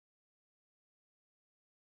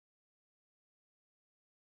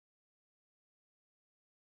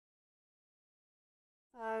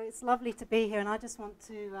So it's lovely to be here, and I just want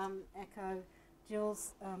to echo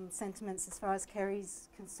Jill's sentiments as far as Kerrie's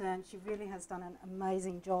concerned. She really has done an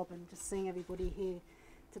amazing job, and just seeing everybody here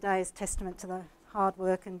today is testament to the hard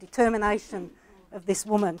work and determination of this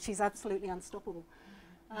woman. She's absolutely unstoppable.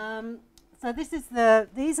 So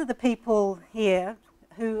these are the people here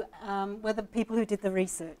who were the people who did the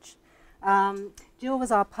research. Jill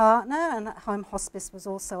was our partner, and Home Hospice was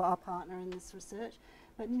also our partner in this research.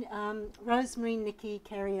 But Rosemary, Nikki,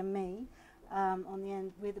 Kerrie and me, on the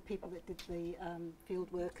end, we're the people that did the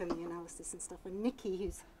field work and the analysis and stuff. And Nikki,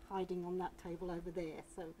 who's hiding on that table over there.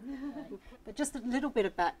 So, but just a little bit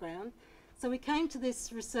of background. So we came to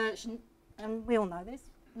this research, and we all know this,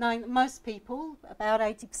 knowing that most people, about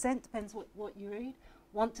 80%, depends what you read,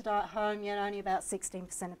 want to die at home, yet only about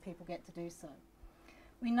 16% of people get to do so.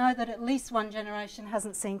 We know that at least one generation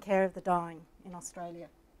hasn't seen care of the dying in Australia.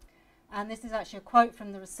 And this is actually a quote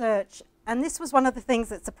from the research. And this was one of the things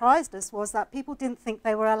that surprised us, was that people didn't think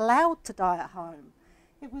they were allowed to die at home.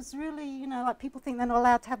 It was really, you know, like people think they're not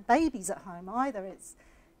allowed to have babies at home either.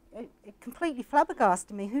 It completely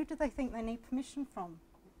flabbergasted me. Who do they think they need permission from?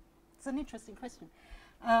 It's an interesting question.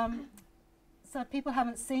 So people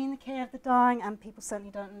haven't seen the care of the dying, and people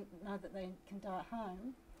certainly don't know that they can die at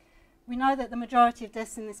home. We know that the majority of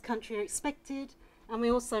deaths in this country are expected, and we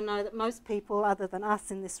also know that most people, other than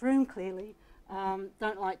us in this room clearly,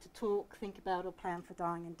 don't like to talk, think about or plan for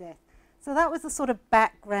dying and death. So that was the sort of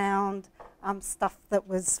background stuff that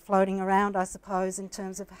was floating around, I suppose, in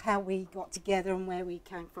terms of how we got together and where we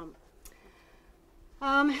came from.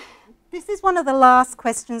 This is one of the last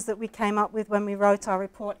questions that we came up with when we wrote our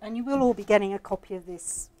report, and you will all be getting a copy of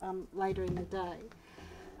this later in the day.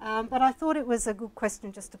 But I thought it was a good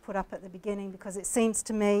question just to put up at the beginning, because it seems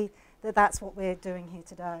to me that that's what we're doing here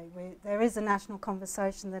today. There is a national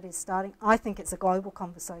conversation that is starting. I think it's a global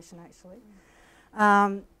conversation, actually.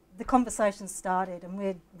 The conversation started, and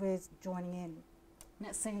we're joining in. And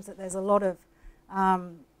it seems that there's a lot of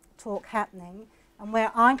talk happening. And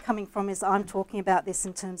where I'm coming from is I'm talking about this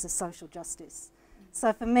in terms of social justice.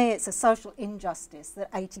 So for me, it's a social injustice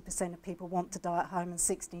that 80% of people want to die at home and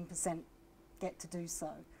 16% get to do so.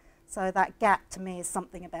 So that gap to me is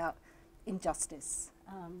something about injustice.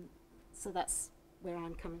 So that's where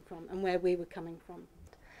I'm coming from and where we were coming from.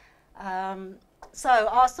 So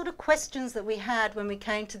our sort of questions that we had when we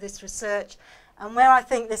came to this research, and where I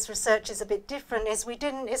think this research is a bit different, is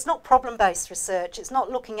it's not problem-based research. It's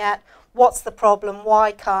not looking at what's the problem,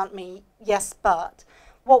 why can't we, yes, but.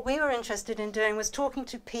 What we were interested in doing was talking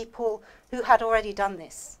to people who had already done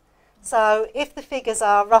this. So if the figures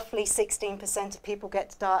are roughly 16% of people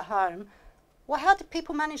get to die at home, well, how did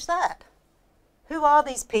people manage that? Who are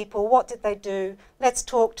these people? What did they do? Let's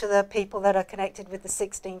talk to the people that are connected with the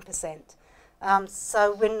 16%.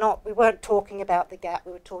 So we weren't talking about the gap,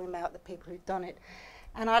 we were talking about the people who'd done it.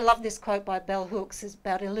 And I love this quote by Bell Hooks. It's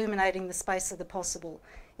about illuminating the space of the possible.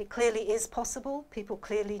 It clearly is possible. People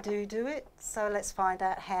clearly do it. So let's find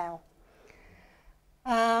out how.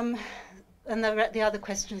 And the other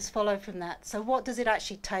questions follow from that. So what does it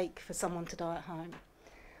actually take for someone to die at home?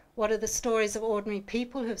 What are the stories of ordinary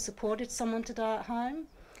people who have supported someone to die at home?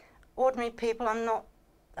 Ordinary people, I'm not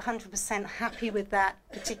 100% happy with that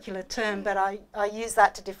particular term, but I use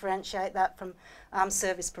that to differentiate that from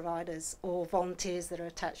service providers or volunteers that are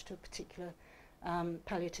attached to a particular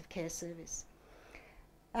palliative care service.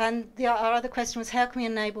 And our other question was, how can we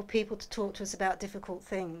enable people to talk to us about difficult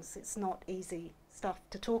things? It's not easy stuff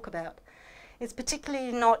to talk about. It's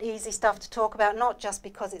particularly not easy stuff to talk about, not just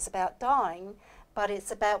because it's about dying, but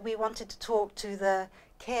it's about, we wanted to talk to the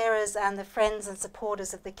carers and the friends and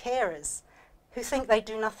supporters of the carers who think they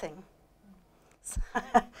do nothing.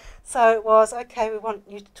 So it was, okay, we want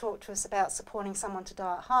you to talk to us about supporting someone to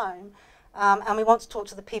die at home, and we want to talk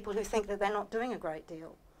to the people who think that they're not doing a great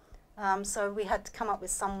deal. So we had to come up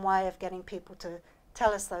with some way of getting people to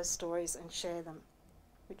tell us those stories and share them,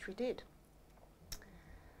 which we did.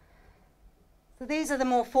 So these are the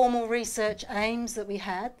more formal research aims that we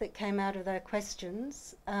had that came out of their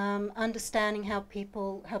questions. Understanding how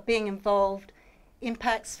being involved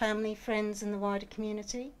impacts family, friends and the wider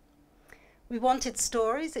community. We wanted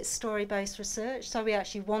stories, it's story-based research, so we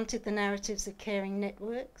actually wanted the narratives of caring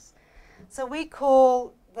networks. So we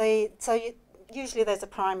call usually there's a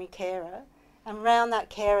primary carer, and around that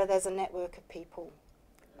carer there's a network of people,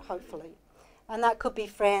 hopefully. And that could be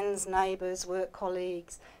friends, neighbours, work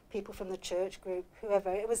colleagues, people from the church group,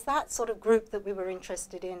 whoever. It was that sort of group that we were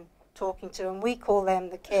interested in talking to, and we call them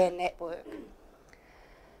the care network.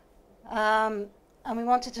 And we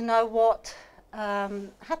wanted to know what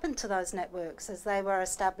happened to those networks as they were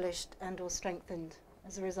established and or strengthened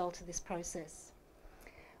as a result of this process.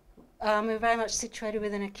 we're very much situated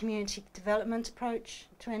within a community development approach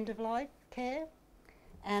to end-of-life care,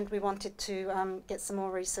 and we wanted to get some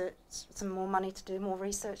more research, some more money to do more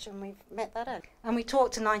research, and we've met that out. And we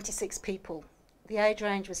talked to 96 people. The age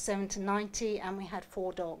range was 7 to 90, and we had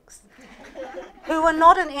 4 dogs, who were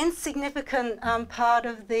not an insignificant part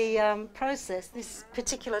of the process. This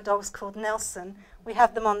particular dog's called Nelson. We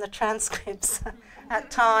have them on the transcripts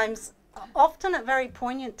at times, often at very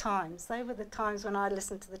poignant times. They were the times when I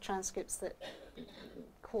listened to the transcripts that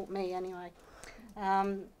caught me anyway.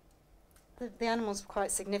 The animals were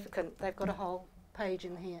quite significant. They've got a whole page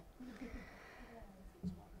in here.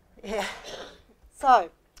 Yeah. So,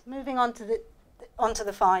 moving on to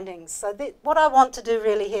the findings. So what I want to do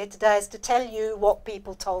really here today is to tell you what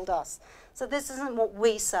people told us. So this isn't what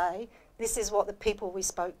we say, this is what the people we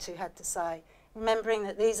spoke to had to say. Remembering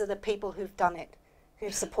that these are the people who've done it,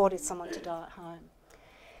 who've supported someone to die at home.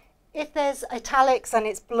 If there's italics and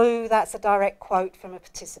it's blue, that's a direct quote from a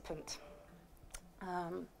participant.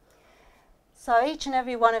 So each and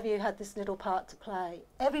every one of you had this little part to play.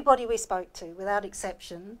 Everybody we spoke to, without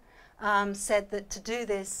exception, said that to do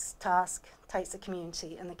this task takes a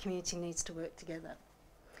community, and the community needs to work together.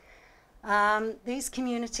 These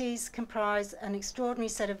communities comprise an extraordinary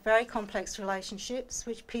set of very complex relationships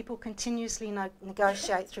which people continuously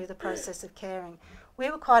negotiate through the process of caring.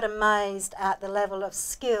 We were quite amazed at the level of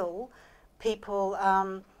skill people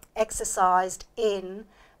exercised in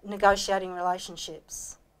negotiating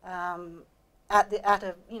relationships at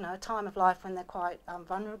a time of life when they're quite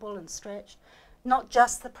vulnerable and stretched. Not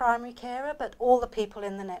just the primary carer, but all the people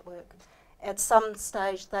in the network. At some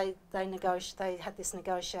stage, they had this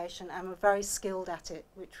negotiation and were very skilled at it,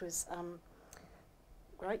 which was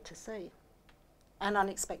great to see, and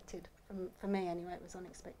unexpected. For me, anyway, it was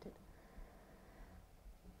unexpected.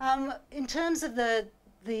 In terms of the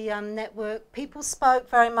network, people spoke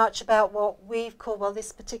very much about what we've called, well,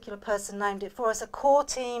 this particular person named it for us, a core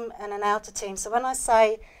team and an outer team. So when I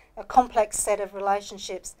say a complex set of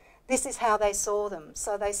relationships, this is how they saw them.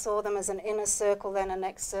 So they saw them as an inner circle, then a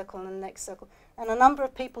next circle, and a next circle. And a number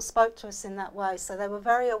of people spoke to us in that way. So they were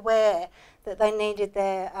very aware that they needed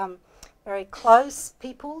their very close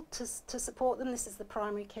people to support them. This is the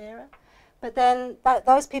primary carer. But then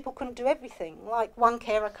those people couldn't do everything. Like one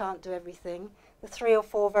carer can't do everything. The 3 or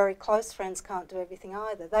 4 very close friends can't do everything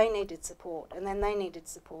either. They needed support, and then they needed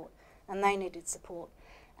support, and they needed support.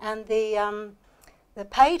 And the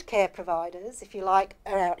paid care providers, if you like,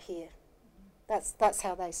 are out here. That's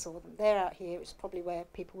how they saw them. They're out here, which is probably where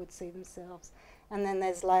people would see themselves. And then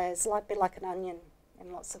there's layers, a bit like an onion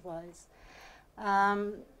in lots of ways.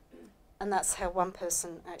 And that's how one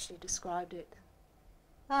person actually described it.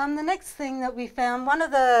 The next thing that we found, one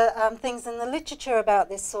of the things in the literature about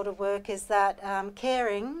this sort of work is that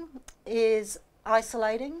caring is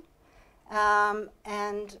isolating,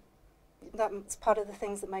 and that's part of the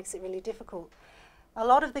things that makes it really difficult. A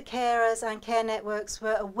lot of the carers and care networks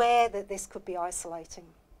were aware that this could be isolating.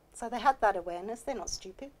 So they had that awareness. They're not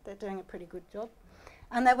stupid. They're doing a pretty good job.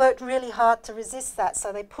 And they worked really hard to resist that.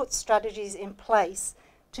 So they put strategies in place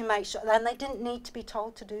to make sure, and they didn't need to be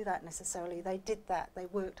told to do that necessarily. They did that. They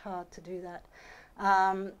worked hard to do that,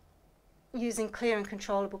 using clear and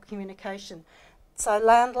controllable communication. So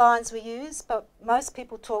landlines were used, but most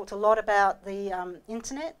people talked a lot about the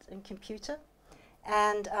internet and computer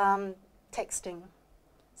and texting.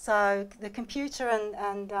 So the computer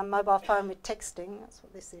and mobile phone with texting, that's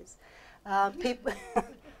what this is. People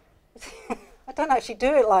I don't actually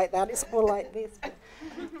do it like that, it's more like this.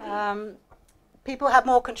 People had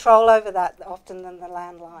more control over that often than the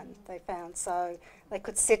landline, they found. So they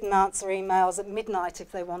could sit and answer emails at midnight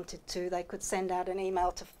if they wanted to. They could send out an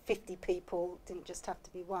email to 50 people, it didn't just have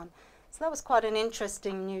to be one. So that was quite an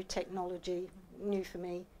interesting new technology, new for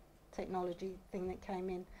me, technology thing that came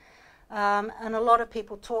in. And a lot of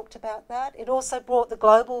people talked about that. It also brought the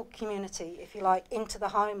global community, if you like, into the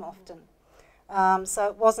home often. So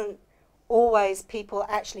it wasn't always people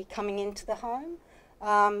actually coming into the home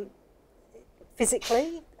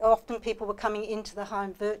physically. Often people were coming into the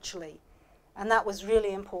home virtually. And that was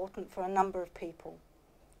really important for a number of people.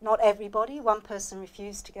 Not everybody. One person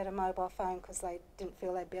refused to get a mobile phone because they didn't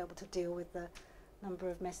feel they'd be able to deal with the number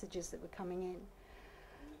of messages that were coming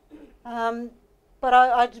in. But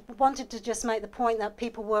I wanted to just make the point that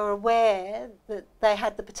people were aware that they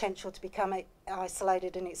had the potential to become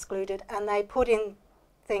isolated and excluded, and they put in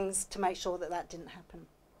things to make sure that that didn't happen.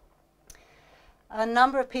 A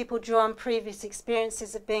number of people drew on previous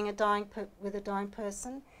experiences of being with a dying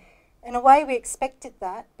person. In a way, we expected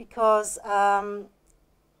that because about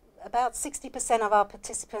 60% of our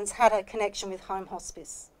participants had a connection with home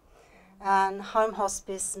hospice. and home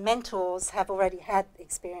hospice mentors have already had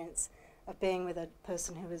experience of being with a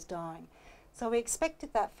person who was dying. So we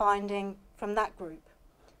expected that finding from that group.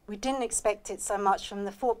 We didn't expect it so much from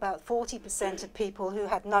the about 40% of people who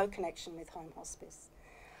had no connection with home hospice.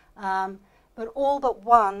 But all but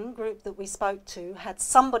one group that we spoke to had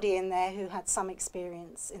somebody in there who had some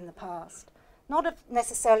experience in the past. Not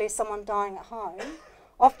necessarily someone dying at home.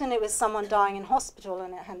 Often it was someone dying in hospital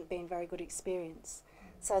and it hadn't been a very good experience.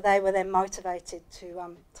 So they were then motivated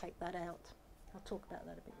to take that out. I'll talk about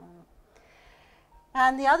that a bit more.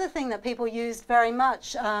 And the other thing that people used very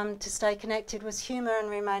much to stay connected was humour and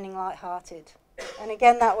remaining lighthearted. And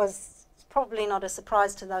again, that was probably not a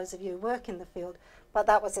surprise to those of you who work in the field, but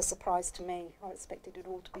that was a surprise to me. I expected it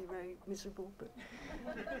all to be very miserable,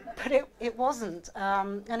 but it wasn't.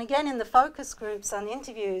 And again, in the focus groups and the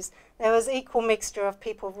interviews, there was equal mixture of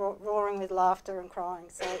people roaring with laughter and crying.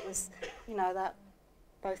 So it was, you know, that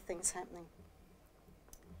both things happening.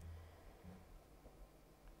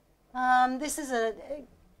 This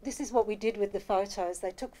is what we did with the photos.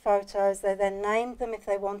 They took photos, they then named them if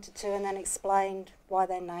they wanted to, and then explained why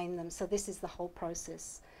they named them. So this is the whole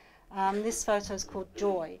process. This photo is called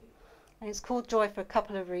Joy, and it's called Joy for a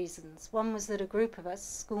couple of reasons. One was that a group of us,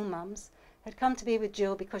 school mums, had come to be with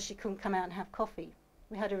Jill because she couldn't come out and have coffee.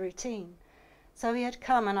 We had a routine. So we had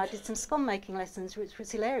come and I did some scone making lessons, which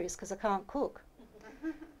was hilarious because I can't cook.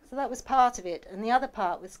 So that was part of it, and the other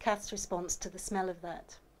part was Kath's response to the smell of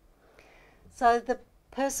that. So the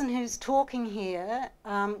person who's talking here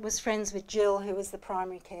was friends with Jill, who was the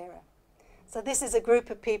primary carer. So this is a group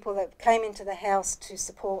of people that came into the house to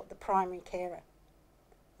support the primary carer.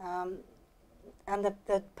 And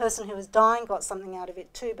the person who was dying got something out of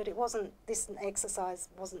it too, but it wasn't, this exercise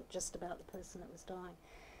wasn't just about the person that was dying.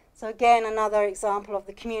 So again, another example of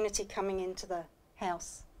the community coming into the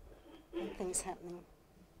house and things happening.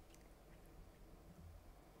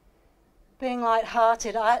 Being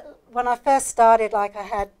light-hearted. When I first started, I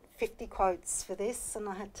had 50 quotes for this, and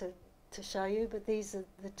I had to show you, but these are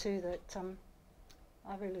the two that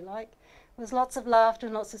I really like. There was lots of laughter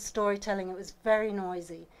and lots of storytelling. It was very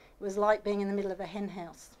noisy. It was like being in the middle of a hen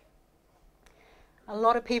house. A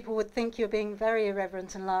lot of people would think you're being very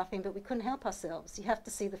irreverent and laughing, but we couldn't help ourselves. You have to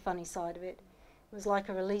see the funny side of it. It was like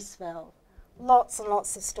a release valve. Lots and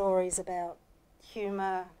lots of stories about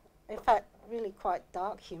humour. In fact, really quite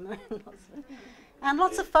dark humour. And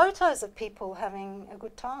lots of photos of people having a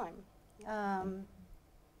good time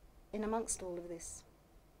in amongst all of this.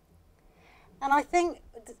 And I think,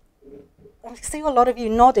 I see a lot of you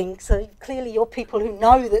nodding, so clearly you're people who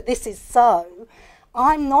know that this is so.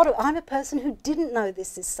 I'm a person who didn't know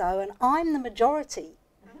this is so, and I'm the majority,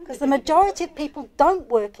 because the majority of people don't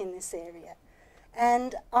work in this area.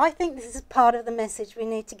 And I think this is part of the message we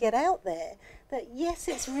need to get out there, that yes,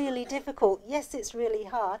 it's really difficult, yes, it's really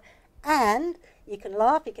hard, and you can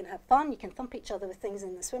laugh, you can have fun, you can thump each other with things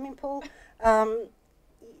in the swimming pool.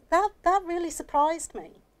 That really surprised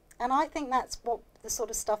me. And I think that's what the sort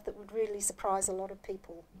of stuff that would really surprise a lot of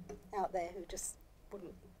people out there who just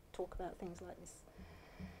wouldn't talk about things like this.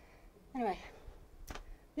 Anyway,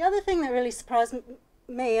 the other thing that really surprised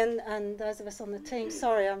me and those of us on the team,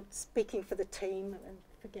 sorry, I'm speaking for the team and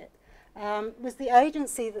forget, was the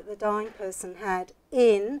agency that the dying person had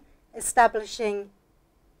in establishing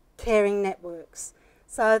caring networks.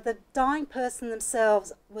 So the dying person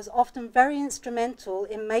themselves was often very instrumental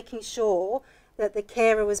in making sure that the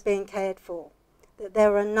carer was being cared for, that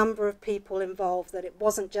there were a number of people involved, that it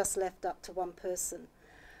wasn't just left up to one person.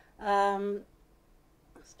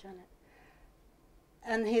 That's Janet.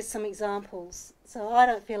 And here's some examples. So I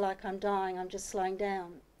don't feel like I'm dying, I'm just slowing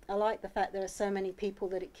down. I like the fact there are so many people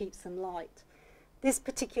that it keeps them light. This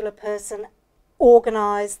particular person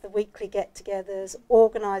organised the weekly get-togethers,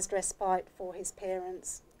 organised respite for his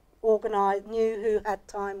parents, knew who had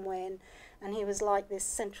time when, and he was like this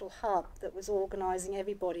central hub that was organising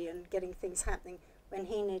everybody and getting things happening when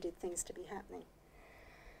he needed things to be happening.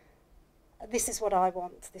 This is what I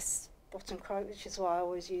want, this bottom quote, which is why I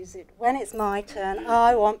always use it. When it's my turn,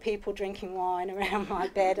 I want people drinking wine around my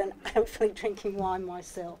bed and hopefully drinking wine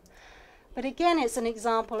myself. But again, it's an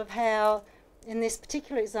example of how, in this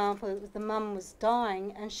particular example, the mum was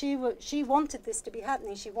dying and she wanted this to be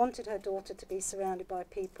happening. She wanted her daughter to be surrounded by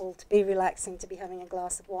people, to be relaxing, to be having a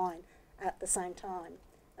glass of wine at the same time.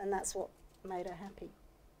 And that's what made her happy.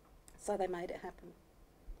 So they made it happen.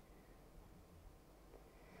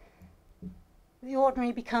 The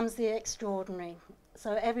ordinary becomes the extraordinary.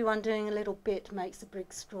 So everyone doing a little bit makes a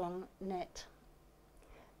big, strong net.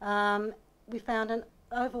 We found an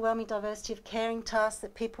overwhelming diversity of caring tasks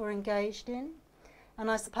that people were engaged in. And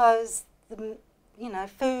I suppose you know,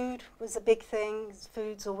 food was a big thing.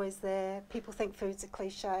 Food's always there. People think food's a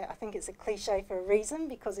cliche. I think it's a cliche for a reason,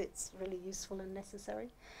 because it's really useful and necessary.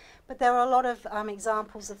 But there are a lot of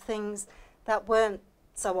examples of things that weren't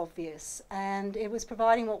so obvious, and it was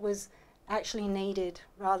providing what was actually needed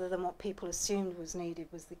rather than what people assumed was needed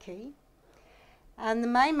was the key. And the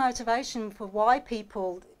main motivation for why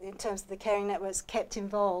people, in terms of the caring networks, kept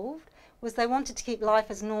involved was they wanted to keep life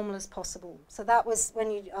as normal as possible. So that was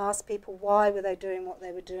when you ask people why were they doing what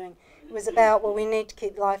they were doing. It was about, well, we need to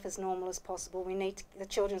keep life as normal as possible. We need to, the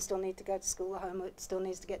children still need to go to school, the homework still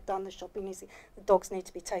needs to get done, the shopping needs to, the dogs need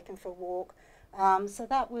to be taken for a walk. So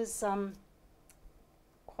that was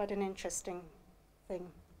quite an interesting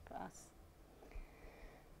thing for us.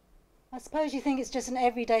 I suppose you think it's just an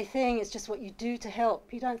everyday thing, it's just what you do to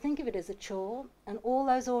help. You don't think of it as a chore, and all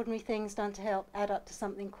those ordinary things done to help add up to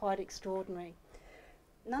something quite extraordinary.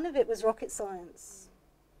 None of it was rocket science.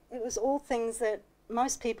 It was all things that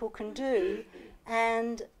most people can do,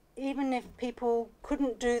 and even if people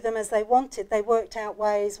couldn't do them as they wanted, they worked out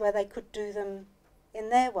ways where they could do them in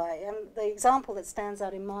their way. And the example that stands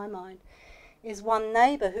out in my mind is one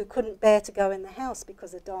neighbour who couldn't bear to go in the house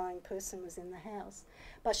because a dying person was in the house.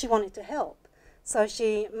 But she wanted to help. So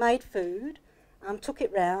she made food, took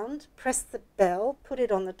it round, pressed the bell, put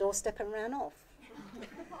it on the doorstep and ran off.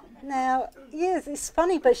 Now, yes, it's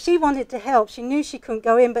funny, but she wanted to help. She knew she couldn't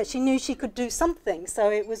go in, but she knew she could do something.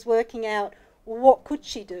 So it was working out, well, what could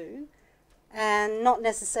she do, and not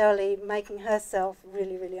necessarily making herself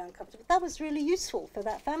really, really uncomfortable. That was really useful for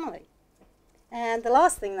that family. And the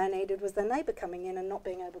last thing they needed was their neighbour coming in and not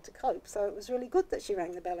being able to cope. So it was really good that she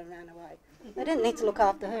rang the bell and ran away. They didn't need to look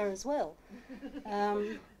after her as well.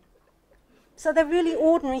 So they're really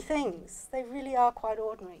ordinary things. They really are quite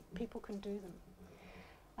ordinary. People can do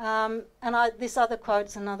them. This other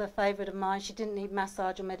quote's another favourite of mine. She didn't need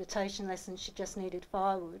massage or meditation lessons. She just needed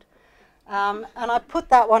firewood. And I put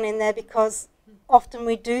that one in there because often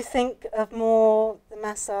we do think of more the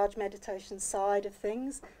massage, meditation side of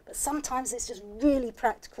things, but sometimes it's just really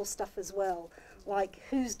practical stuff as well, like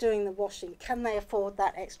who's doing the washing? Can they afford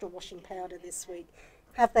that extra washing powder this week?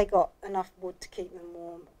 Have they got enough wood to keep them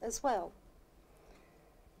warm as well?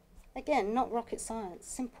 Again, not rocket science,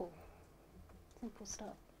 simple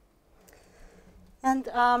stuff. And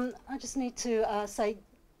I just need to say,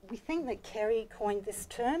 we think that Kerrie coined this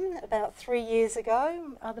term about 3 years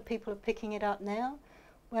ago. Other people are picking it up now.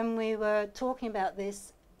 When we were talking about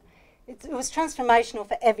this, it was transformational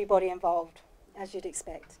for everybody involved, as you'd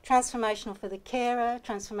expect. Transformational for the carer,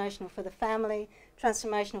 transformational for the family,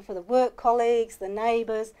 transformational for the work colleagues, the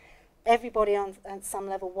neighbours. Everybody on some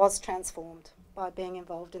level was transformed by being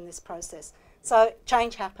involved in this process. So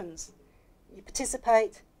change happens. You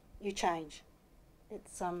participate, you change.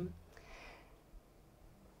 It's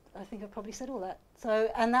I think I probably said all that.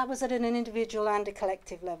 So, and that was at an individual and a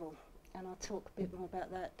collective level. And I'll talk a bit more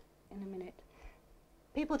about that in a minute.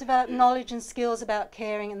 People developed knowledge and skills about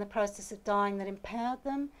caring in the process of dying that empowered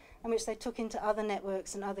them, and which they took into other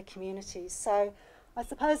networks and other communities. So I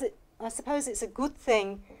suppose it's a good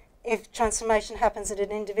thing if transformation happens at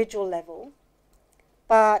an individual level,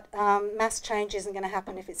 but mass change isn't going to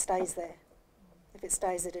happen if it stays there. If it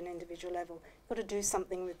stays at an individual level. You've got to do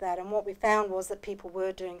something with that. And what we found was that people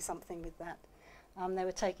were doing something with that. They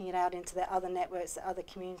were taking it out into their other networks, their other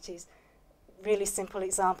communities. Really simple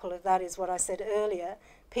example of that is what I said earlier.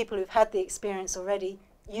 People who've had the experience already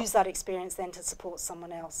use that experience then to support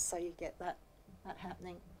someone else. So you get that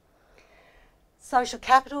happening. Social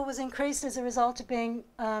capital was increased as a result of being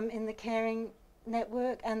in the caring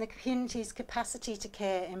network, and the community's capacity to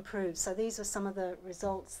care improved. So these were some of the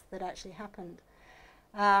results that actually happened.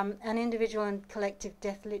 And individual and collective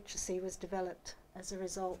death literacy was developed as a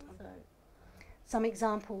result. So, some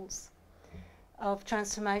examples of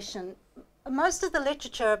transformation. Most of the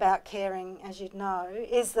literature about caring, as you'd know,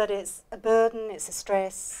 is that it's a burden, it's a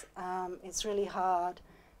stress, it's really hard.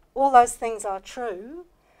 All those things are true,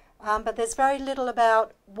 but there's very little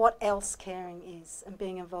about what else caring is and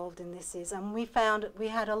being involved in this is. And we found we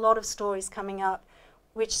had a lot of stories coming up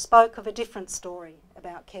which spoke of a different story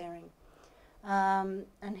about caring. And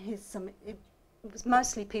here's some, it was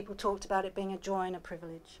mostly people talked about it being a joy and a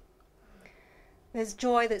privilege. There's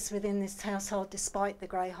joy that's within this household despite the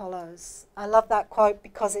grey hollows. I love that quote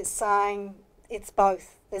because it's saying it's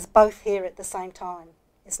both. There's both here at the same time.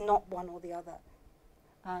 It's not one or the other.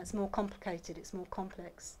 It's more complicated, it's more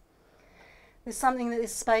complex. There's something that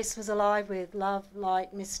this space was alive with, love,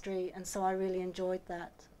 light, mystery, and so I really enjoyed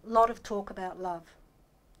that. A lot of talk about love.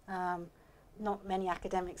 Not many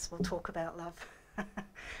academics will talk about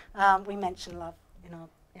love. We mention love in our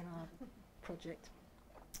project.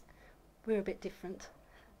 we're a bit different.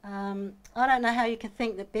 I don't know how you can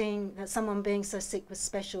think that someone being so sick was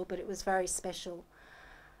special, but it was very special.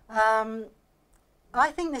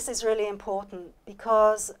 I think this is really important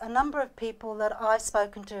because a number of people that I've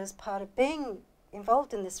spoken to as part of being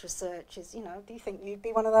involved in this research is, you know, do you think you'd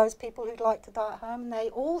be one of those people who'd like to die at home? And they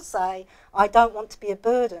all say, I don't want to be a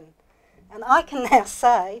burden. And I can now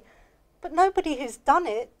say, but nobody who's done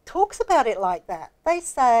it talks about it like that. They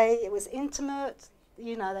say it was intimate,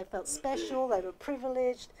 you know, they felt special, they were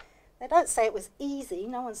privileged. They don't say it was easy,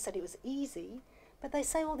 no one said it was easy, but they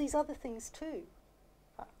say all these other things too.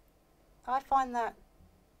 I find that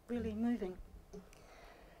really moving.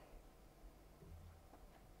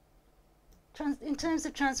 In terms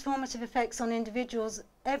of transformative effects on individuals,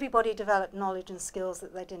 everybody developed knowledge and skills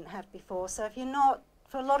that they didn't have before. So if you're not,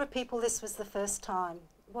 for a lot of people this was the first time.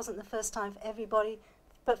 It wasn't the first time for everybody,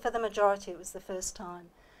 but for the majority it was the first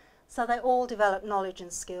time. So they all developed knowledge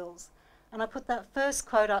and skills. And I put that first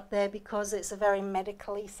quote up there because it's a very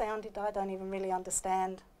medically sounded, I don't even really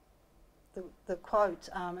understand the quote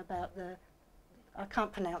about the, I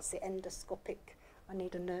can't pronounce the endoscopic, I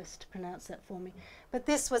need a nurse to pronounce that for me. But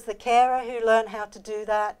this was the carer who learned how to do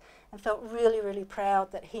that and felt really, really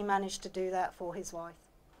proud that he managed to do that for his wife.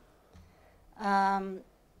 And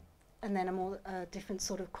then a more different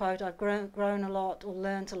sort of quote, I've grown a lot or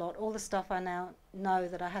learnt a lot. All the stuff I now know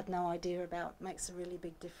that I had no idea about makes a really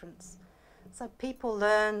big difference. So people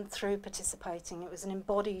learn through participating. It was an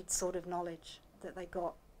embodied sort of knowledge that they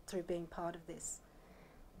got through being part of this,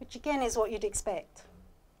 which again is what you'd expect.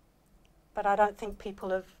 But I don't think people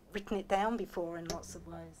have written it down before in lots of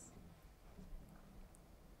ways.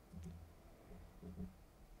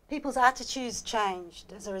 People's attitudes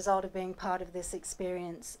changed as a result of being part of this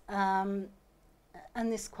experience. And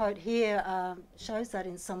this quote here shows that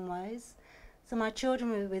in some ways. So my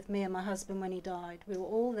children were with me and my husband when he died. We were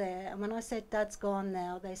all there, and when I said, Dad's gone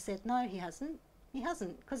now, they said, no, he hasn't. He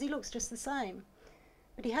hasn't, because he looks just the same.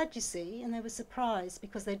 But he had, you see, and they were surprised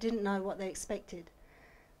because they didn't know what they expected.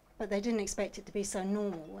 But they didn't expect it to be so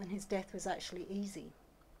normal, and his death was actually easy.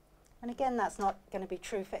 And again, that's not going to be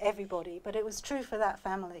true for everybody, but it was true for that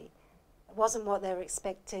family. It wasn't what they were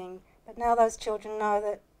expecting, but now those children know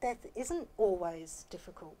that death isn't always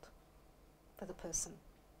difficult for the person.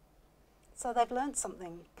 So they've learned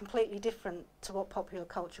something completely different to what popular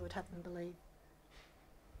culture would have them believe.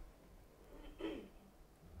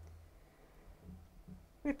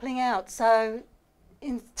 Rippling out. So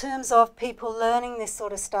in terms of people learning this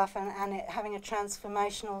sort of stuff and it having a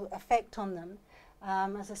transformational effect on them,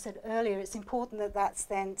 as I said earlier, it's important that that's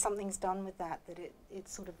then something's done with that it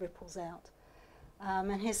sort of ripples out.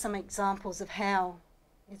 And here's some examples of how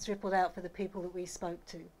it's rippled out for the people that we spoke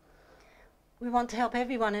to. We want to help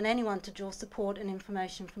everyone and anyone to draw support and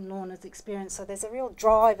information from Lorna's experience. So there's a real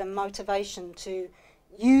drive and motivation to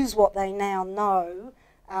use what they now know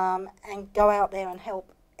and go out there and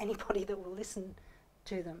help anybody that will listen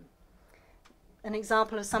to them. An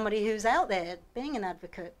example of somebody who's out there being an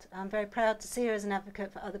advocate. I'm very proud to see her as an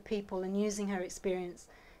advocate for other people and using her experience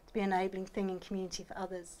to be an enabling thing in community for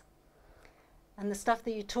others. And the stuff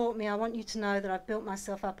that you taught me, I want you to know that I've built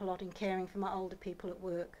myself up a lot in caring for my older people at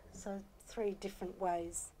work. So 3 different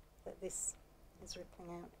ways that this is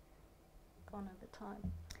rippling out. Gone over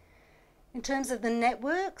time. In terms of the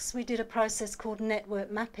networks, we did a process called network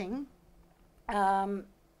mapping.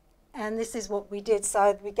 And this is what we did.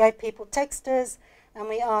 So we gave people texters and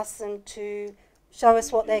we asked them to show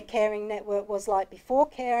us what their caring network was like before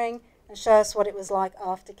caring and show us what it was like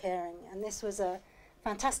after caring. And this was a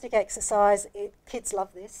fantastic exercise. Kids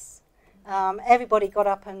love this. Everybody got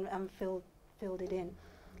up and filled it in.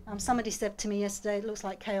 Somebody said to me yesterday, it looks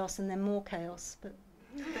like chaos and then more chaos. But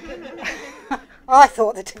I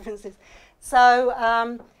thought the difference is.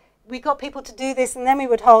 So we got people to do this, and then we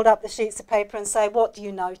would hold up the sheets of paper and say, what do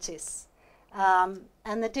you notice? And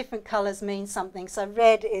the different colours mean something. So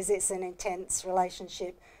red is it's an intense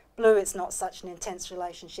relationship. Blue, it's not such an intense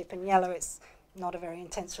relationship. And yellow, it's not a very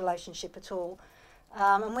intense relationship at all.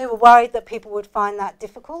 And we were worried that people would find that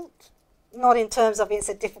difficult. Not in terms of it's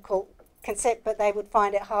a difficult concept, but they would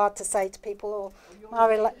find it hard to say to people,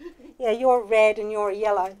 yeah, you're red and you're a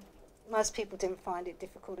yellow. Most people didn't find it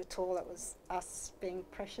difficult at all. It was us being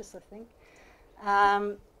precious, I think.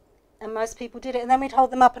 And most people did it. And then we'd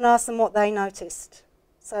hold them up and ask them what they noticed.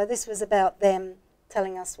 So this was about them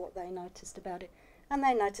telling us what they noticed about it. And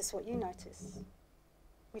they noticed what you noticed,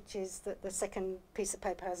 which is that the second piece of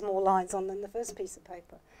paper has more lines on than the first piece of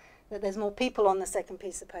paper, that there's more people on the second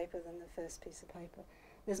piece of paper than the first piece of paper.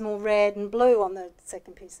 There's more red and blue on the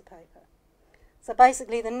second piece of paper. So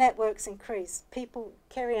basically the networks increase. People,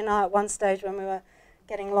 Kerrie and I at one stage when we were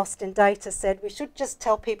Getting Lost in Data, said we should just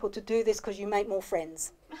tell people to do this because you make more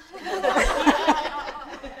friends.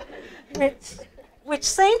 which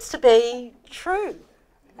seems to be true.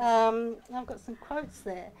 I've got some quotes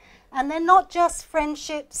there. And they're not just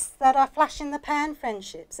friendships that are flash-in-the-pan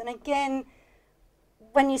friendships. And again,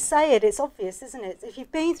 when you say it, it's obvious, isn't it? If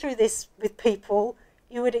you've been through this with people,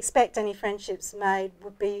 you would expect any friendships made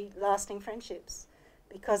would be lasting friendships,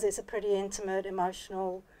 because it's a pretty intimate,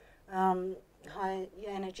 emotional,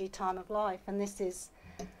 high-energy time of life. And this is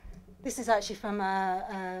actually from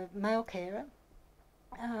a male carer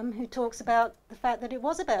who talks about the fact that it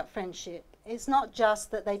was about friendship. It's not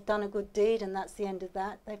just that they've done a good deed and that's the end of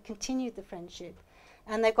that. They've continued the friendship,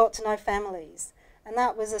 and they've got to know families. And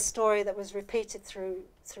that was a story that was repeated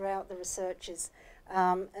throughout the researches.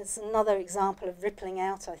 It's another example of rippling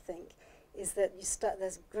out, I think, is that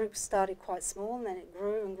this group started quite small, and then it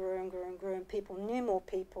grew and grew and grew and grew, and people knew more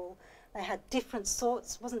people. They had different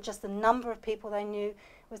sorts. It wasn't just the number of people they knew,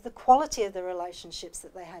 it was the quality of the relationships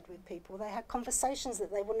that they had with people. They had conversations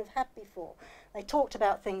that they wouldn't have had before. They talked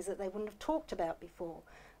about things that they wouldn't have talked about before.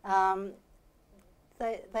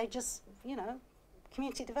 They just, you know,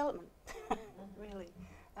 community development, really,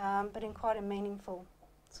 but in quite a meaningful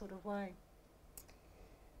sort of way.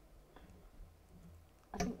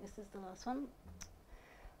 I think this is the last one.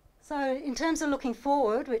 So in terms of looking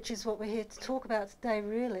forward, which is what we're here to talk about today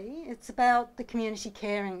really, it's about the community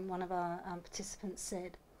caring, one of our participants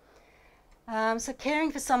said. So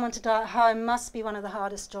caring for someone to die at home must be one of the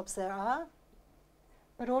hardest jobs there are,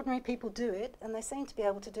 but ordinary people do it, and they seem to be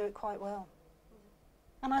able to do it quite well.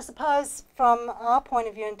 And I suppose from our point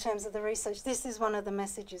of view in terms of the research, this is one of the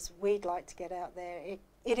messages we'd like to get out there.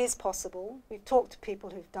 It is possible. We've talked to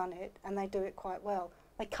people who've done it, and they do it quite well.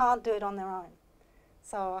 They can't do it on their own.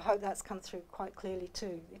 So I hope that's come through quite clearly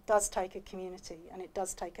too. It does take a community, and it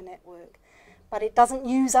does take a network. But it doesn't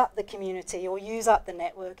use up the community or use up the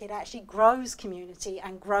network. It actually grows community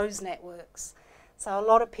and grows networks. So a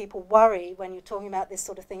lot of people worry when you're talking about this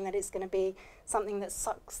sort of thing that it's going to be something that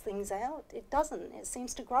sucks things out. It doesn't. It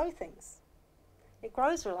seems to grow things. It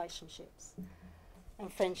grows relationships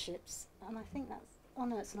and friendships. And I think that's, oh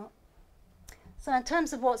no, it's not. So in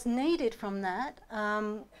terms of what's needed from that,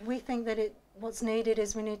 we think that what's needed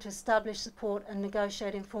is we need to establish, support and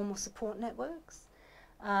negotiate informal support networks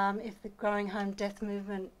if the growing home death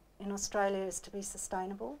movement in Australia is to be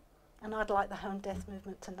sustainable. And I'd like the home death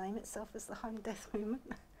movement to name itself as the home death movement.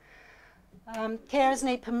 Carers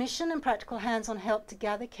need permission and practical hands-on help to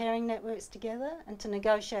gather caring networks together and to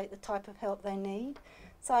negotiate the type of help they need.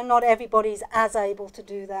 So not everybody's as able to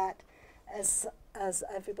do that as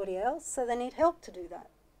everybody else, so they need help to do that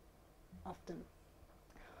often.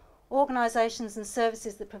 Organisations and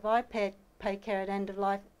services that provide paid care at end of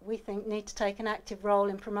life, we think, need to take an active role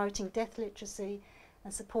in promoting death literacy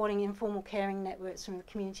and supporting informal caring networks from a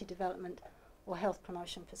community development or health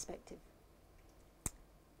promotion perspective.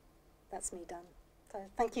 That's me done. So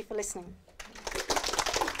thank you for listening.